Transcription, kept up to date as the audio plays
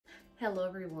Hello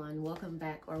everyone, welcome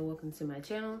back or welcome to my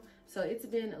channel. So it's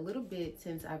been a little bit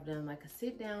since I've done like a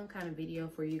sit down kind of video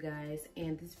for you guys,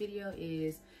 and this video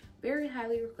is very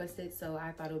highly requested, so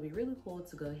I thought it would be really cool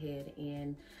to go ahead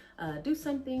and do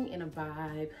something in a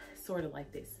vibe sort of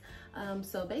like this.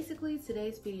 So basically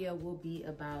today's video will be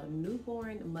about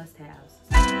newborn must-haves.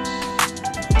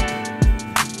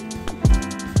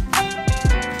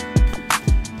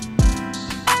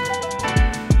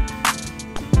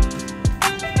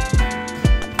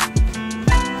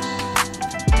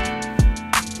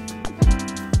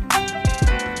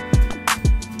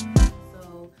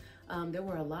 There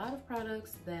were a lot of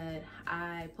products that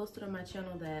I posted on my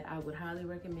channel that I would highly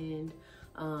recommend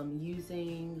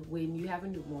using when you have a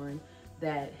newborn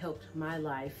that helped my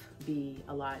life be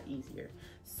a lot easier.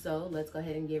 So let's go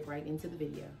ahead and get right into the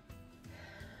video.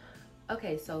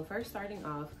 Okay, so first starting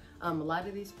off, a lot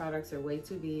of these products are way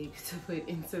too big to put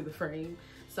into the frame.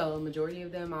 So a majority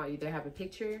of them I'll either have a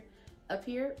picture up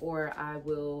here or I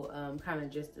will kind of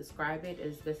just describe it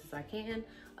as best as I can.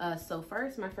 So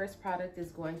first, my first product is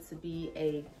going to be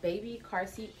a baby car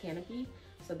seat canopy.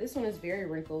 So this one is very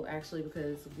wrinkled actually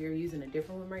because we're using a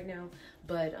different one right now.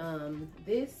 But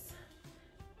this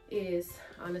is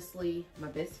honestly my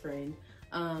best friend.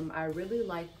 I really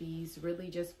like these really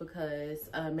just because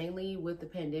mainly with the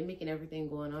pandemic and everything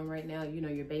going on right now, you know,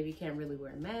 your baby can't really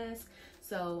wear a mask.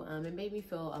 So it made me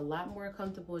feel a lot more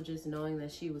comfortable just knowing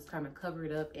that she was kind of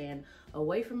covered up and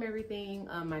away from everything.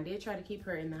 I did try to keep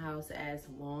her in the house as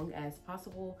long as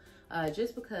possible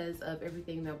just because of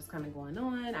everything that was kind of going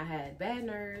on. I had bad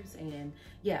nerves and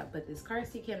yeah, but this car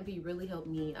seat canopy really helped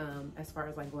me as far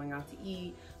as like going out to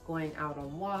eat, going out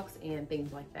on walks and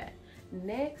things like that.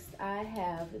 Next, I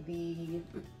have the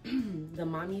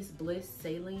Mommy's Bliss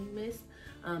Saline Mist.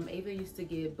 Ava used to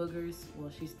get boogers,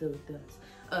 well, she still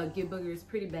does, get boogers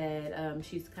pretty bad.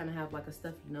 She's kind of have like a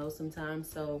stuffy nose sometimes.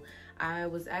 So I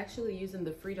was actually using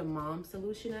the Freedom Mom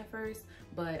solution at first,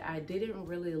 but I didn't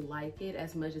really like it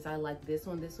as much as I like this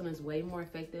one. This one is way more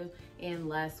effective and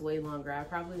lasts way longer. I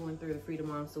probably went through the Freedom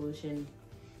Mom solution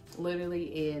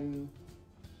literally in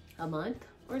a month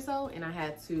or so, and I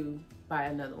had to buy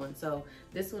another one. So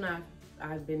this one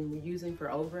I've been using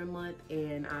for over a month,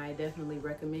 and I definitely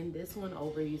recommend this one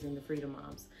over using the Freedom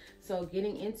Moms. So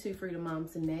getting into Freedom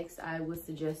Moms next, I would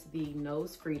suggest the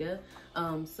Nose Frida.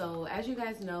 So as you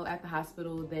guys know, at the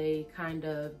hospital they kind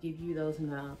of give you those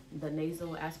the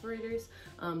nasal aspirators.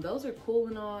 Those are cool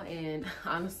and all, and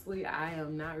honestly I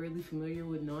am not really familiar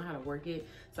with knowing how to work it.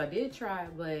 So I did try,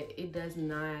 but it does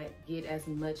not get as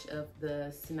much of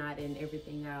the snot and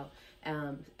everything out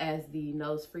as the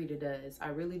Nose Frida does. I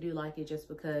really do like it just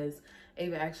because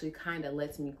Ava actually kind of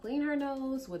lets me clean her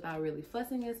nose without really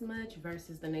fussing as much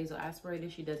versus the nasal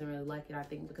aspirator. She doesn't really like it, I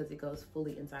think because it goes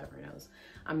fully inside of her nose.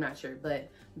 I'm not sure, but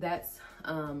that's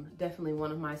definitely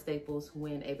one of my staples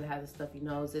when Ava has a stuffy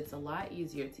nose. It's a lot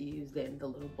easier to use than the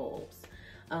little bulbs.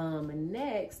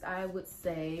 Next, I would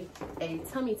say a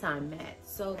tummy time mat.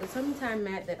 So the tummy time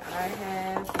mat that I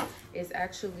have is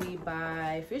actually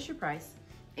by Fisher Price.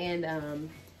 And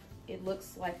it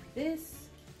looks like this.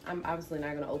 I'm obviously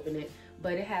not gonna open it,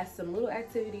 but it has some little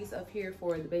activities up here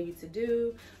for the baby to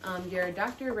do. Your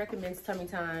doctor recommends tummy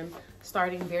time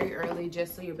starting very early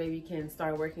just so your baby can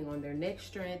start working on their neck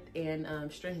strength and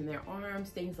strengthen their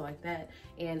arms, things like that.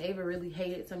 And Ava really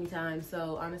hated tummy time,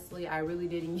 so honestly I really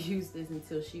didn't use this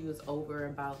until she was over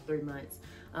about 3 months.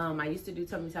 I used to do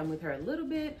tummy time with her a little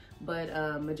bit,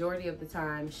 but majority of the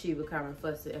time she would kind of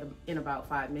fuss in about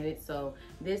 5 minutes. So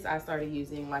this I started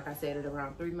using, like I said, at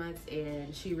around 3 months,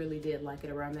 and she really did like it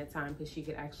around that time because she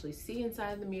could actually see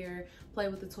inside the mirror, play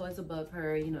with the toys above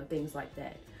her, you know, things like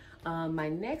that. My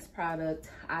next product,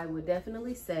 I would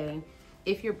definitely say,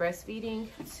 if you're breastfeeding,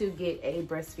 to get a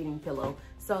breastfeeding pillow.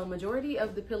 So majority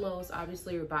of the pillows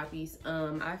obviously are boppies.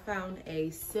 I found a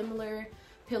similar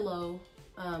pillow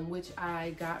which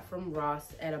I got from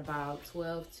Ross at about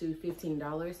 $12 to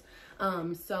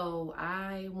 $15. So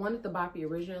I wanted the boppy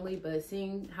originally, but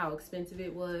seeing how expensive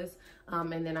it was,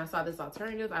 and then I saw this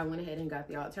alternative, I went ahead and got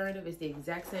the alternative. It's the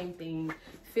exact same thing,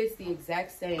 fits the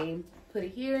exact same. Put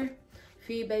it here,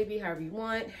 feed baby however you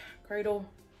want, cradle,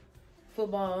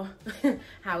 football,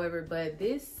 however, but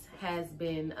this has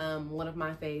been one of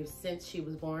my faves since she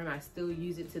was born. I still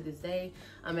use it to this day.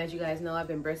 As you guys know, I've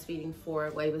been breastfeeding for,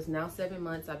 well, it was now 7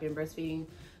 months. I've been breastfeeding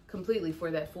completely for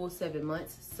that full 7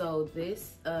 months. So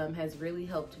this has really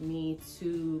helped me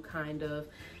to kind of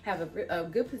have a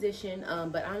good position,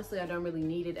 but honestly I don't really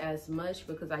need it as much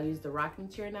because I use the rocking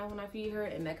chair now when I feed her,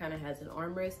 and that kind of has an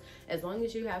armrest. As long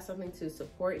as you have something to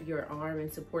support your arm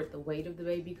and support the weight of the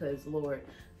baby, because Lord,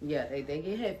 yeah, they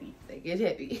get heavy, they get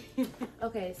heavy.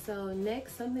 Okay, so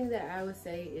next, something that I would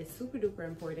say is super duper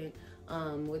important,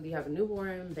 whether you have a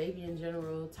newborn, baby in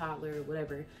general, toddler,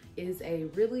 whatever, is a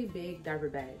really big diaper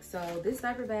bag. So this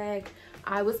diaper bag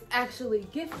I was actually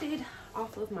gifted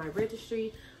off of my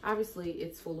registry. Obviously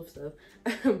it's full of stuff,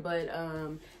 but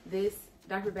this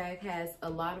diaper bag has a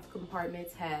lot of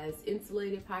compartments, has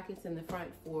insulated pockets in the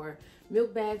front for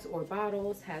milk bags or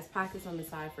bottles, has pockets on the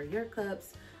side for your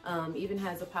cups, even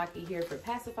has a pocket here for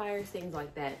pacifiers, things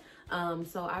like that.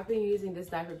 So I've been using this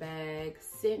diaper bag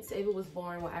since Ava was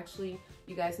born. Well, actually,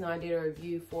 you guys know I did a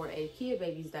review for a Kid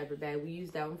Babies diaper bag. We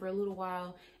used that one for a little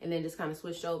while and then just kind of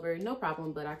switched over. No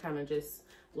problem, but I kind of just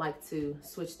like to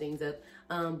switch things up.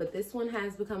 But this one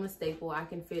has become a staple. I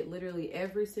can fit literally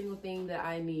every single thing that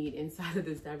I need inside of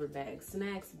this diaper bag.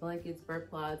 Snacks, blankets, burp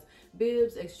cloths,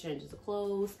 bibs, exchanges of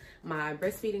clothes, my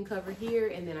breastfeeding cover here,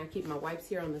 and then I keep my wipes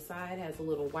here on the side. It has a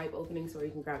little wipe opening so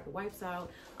you can grab the wipes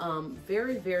out.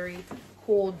 Very, very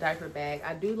cool diaper bag.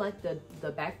 I do like the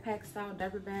backpack style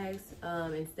diaper bags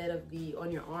instead of the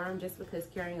on your arm, just because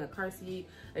carrying a car seat,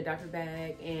 a diaper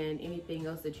bag, and anything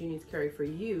else that you need to carry for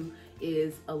you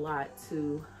is a lot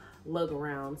to lug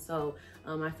around. So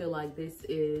I feel like this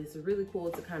is really cool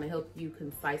to kind of help you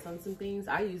concise on some things.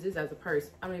 I use this as a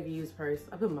purse. I don't even use a purse.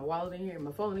 I put my wallet in here,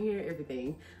 my phone in here,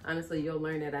 everything. Honestly, you'll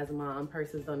learn that as a mom.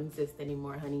 Purses don't exist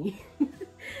anymore, honey.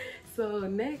 So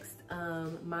next,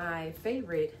 my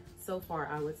favorite so far,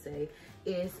 I would say,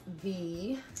 is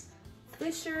the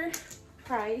Fisher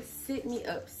Price Sit Me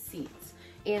Up seats.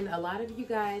 And a lot of you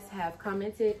guys have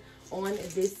commented on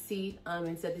this seat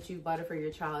and said that you bought it for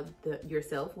your child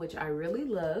yourself, which I really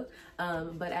love.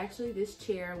 But actually this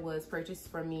chair was purchased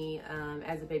for me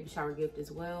as a baby shower gift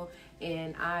as well.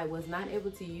 And I was not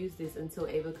able to use this until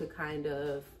Ava could kind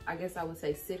of, I guess I would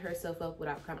say, sit herself up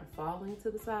without kind of falling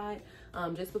to the side.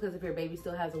 Just because if your baby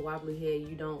still has a wobbly head,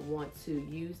 you don't want to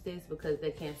use this because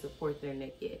they can't support their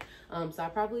neck yet. So I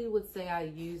probably would say I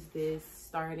used this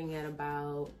starting at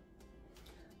about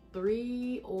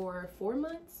 3 or 4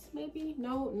 months, maybe.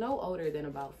 No older than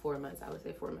about 4 months. I would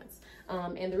say 4 months.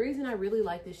 And the reason I really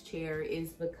like this chair is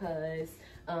because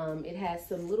it has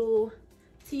some little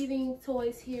teething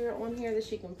toys here on here that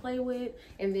she can play with,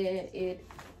 and then it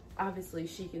obviously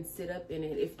she can sit up in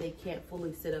it if they can't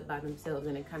fully sit up by themselves,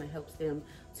 and it kind of helps them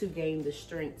to gain the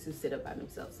strength to sit up by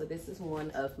themselves. So this is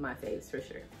one of my faves for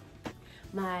sure.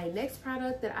 My next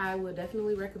product that I would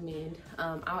definitely recommend,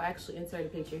 I'll actually insert a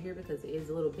picture here because it is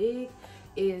a little big,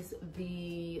 is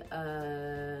the,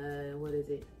 what is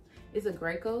it? It's a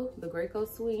Graco, the Graco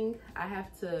swing. I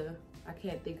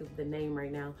can't think of the name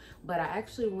right now, but I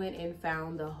actually went and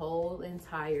found the whole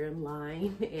entire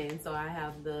line. And so I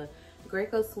have the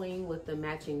Graco swing with the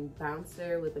matching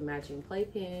bouncer, with the matching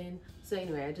playpen. So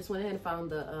anyway, I just went ahead and found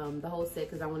the whole set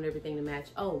because I wanted everything to match.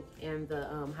 Oh, and the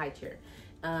high chair.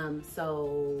 Oh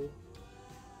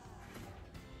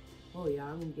y'all,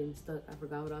 I'm getting stuck. I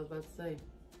forgot what I was about to say.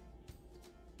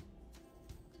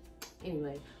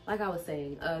 Anyway, like I was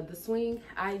saying, the swing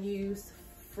I use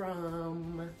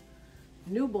from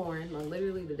newborn, like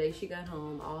literally the day she got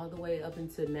home, all the way up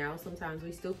until now. Sometimes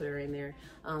we still put her in there,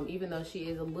 even though she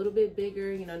is a little bit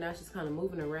bigger. You know, now she's kind of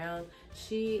moving around.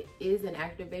 She is an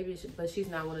active baby, but she's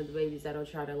not one of the babies that'll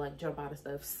try to like jump out of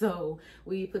stuff. So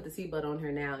we put the seatbelt on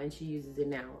her now, and she uses it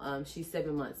now. She's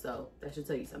 7 months, so that should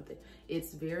tell you something.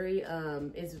 It's very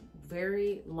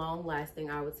long lasting,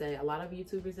 I would say. A lot of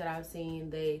YouTubers that I've seen,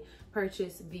 they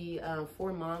purchased the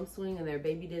For Mom swing and their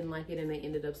baby didn't like it, and they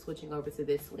ended up switching over to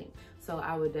this swing. So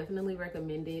I would definitely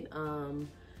recommend it.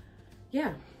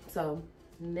 Yeah, so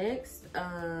next,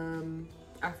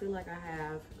 I feel like I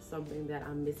have something that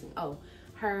I'm missing. Oh,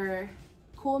 her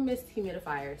Cool Mist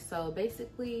humidifier. So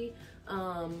basically,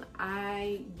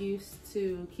 I used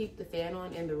to keep the fan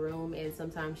on in the room, and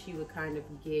sometimes she would kind of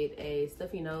get a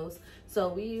stuffy nose. So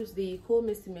we use the Cool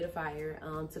Mist humidifier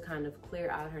to kind of clear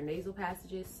out her nasal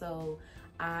passages. So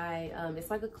it's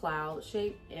like a cloud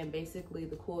shape, and basically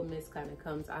the cool mist kind of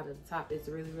comes out of the top. It's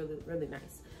really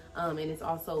nice. And it's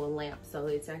also a lamp, so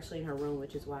it's actually in her room,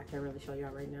 which is why I can't really show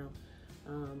y'all right now.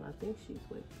 I think she's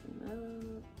waking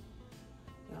up.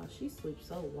 Y'all, she sleeps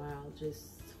so wild, just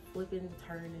flipping,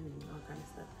 turning, and all kind of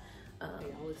stuff.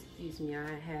 Y'all excuse me,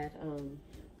 I had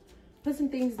put some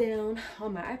things down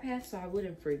on my iPad so I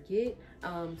wouldn't forget.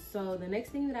 So the next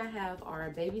thing that I have are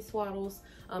baby swaddles.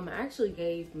 I actually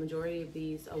gave majority of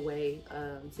these away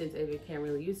since Ava can't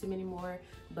really use them anymore,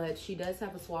 but she does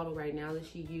have a swaddle right now that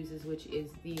she uses, which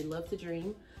is the Love to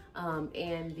Dream.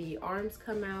 And the arms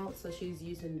come out, so she's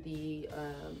using the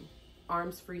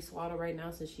arms free swaddle right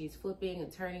now, so she's flipping and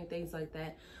turning, things like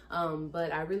that.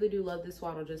 But I really do love this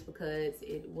swaddle just because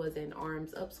it was an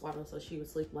arms up swaddle, so she would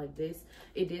sleep like this.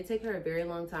 It did take her a very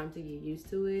long time to get used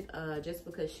to it, just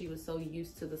because she was so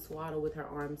used to the swaddle with her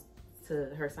arms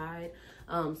to her side.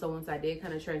 So once I did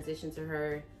kind of transition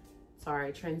her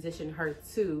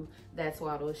to that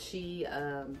swaddle, she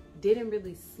didn't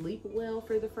really sleep well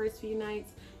for the first few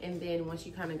nights, and then once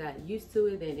she kind of got used to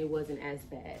it, then it wasn't as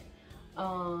bad.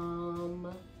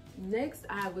 Next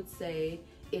I would say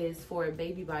is for a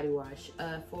baby body wash.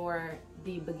 For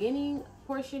the beginning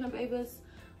portion of Ava's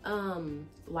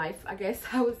life, I guess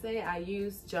I would say, I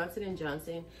used Johnson &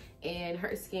 Johnson, and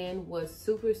her skin was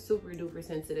super duper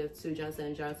sensitive to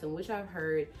Johnson & Johnson, which I've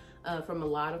heard from a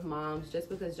lot of moms, just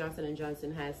because Johnson &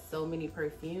 Johnson has so many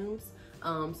perfumes.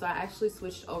 So I actually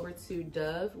switched over to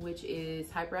Dove, which is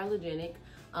hyperallergenic.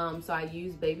 So I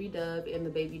use Baby Dove and the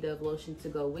Baby Dove lotion to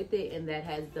go with it, and that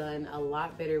has done a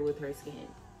lot better with her skin.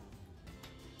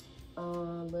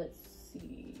 Let's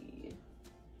see.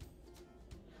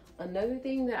 Another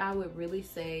thing that I would really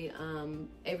say,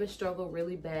 Ava struggled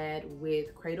really bad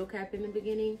with cradle cap in the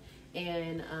beginning,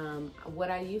 and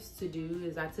what I used to do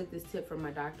is I took this tip from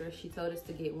my doctor. She told us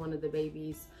to get one of the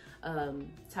baby's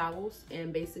towels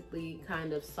and basically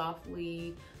kind of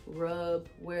softly rub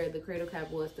where the cradle cap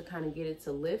was to kind of get it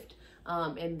to lift,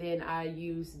 and then I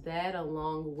used that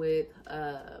along with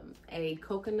a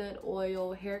coconut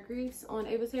oil hair grease on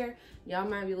Ava's hair. Y'all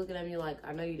might be looking at me like,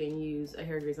 I know you didn't use a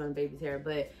hair grease on baby's hair,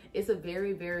 but it's a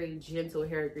very gentle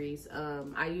hair grease.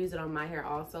 I use it on my hair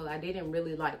also. I didn't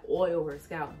really like oil her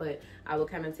scalp, but I would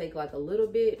kind of take like a little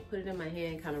bit, put it in my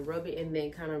hand, kind of rub it, and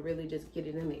then kind of really just get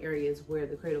it in the areas where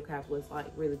the cradle cap was like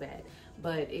really bad.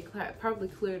 But it probably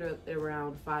cleared up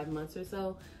around 5 months or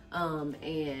so,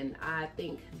 and I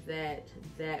think that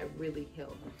really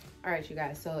helped. All right, you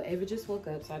guys, so Ava just woke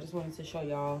up, so I just wanted to show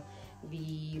y'all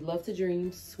the Love to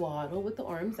Dream swaddle with the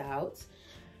arms out.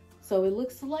 So it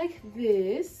looks like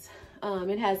this.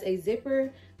 It has a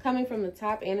zipper coming from the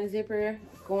top and a zipper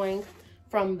going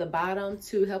from the bottom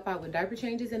to help out with diaper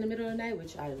changes in the middle of the night,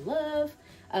 which I love.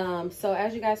 So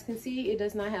as you guys can see, it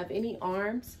does not have any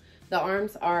arms. The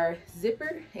arms are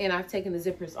zippered, and I've taken the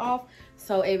zippers off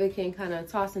so Ava can kind of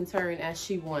toss and turn as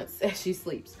she wants as she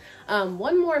sleeps.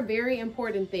 One more very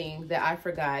important thing that I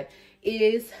forgot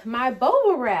is my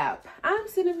boba wrap. I'm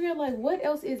sitting here like, what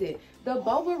else is it? The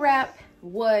boba wrap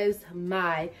was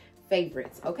my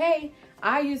favorite, okay?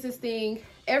 I use this thing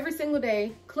every single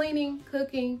day, cleaning,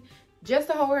 cooking, just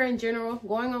to hold her in general,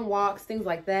 going on walks, things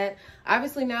like that.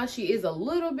 Obviously now she is a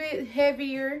little bit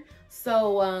heavier,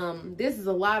 so this is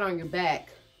a lot on your back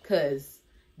because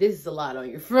this is a lot on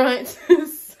your front.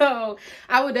 So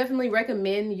I would definitely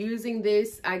recommend using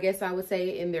this, I guess I would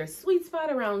say, in their sweet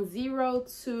spot around 0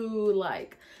 to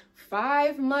like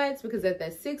 5 months, because at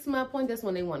that 6-month point, that's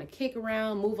when they want to kick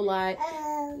around, move a lot.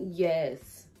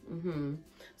 Yes.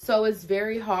 So it's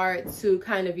very hard to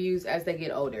kind of use as they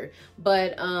get older.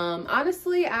 But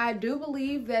honestly, I do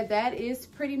believe that that is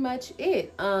pretty much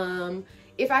it.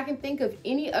 If I can think of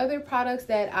any other products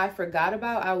that I forgot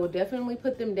about, I will definitely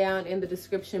put them down in the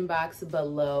description box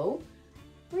below.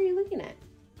 What are you looking at?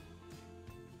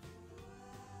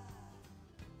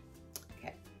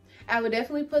 Okay. I would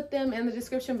definitely put them in the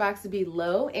description box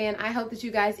below, and I hope that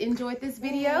you guys enjoyed this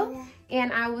video,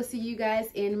 and I will see you guys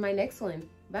in my next one.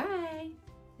 Bye.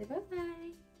 Say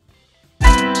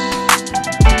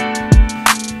bye-bye.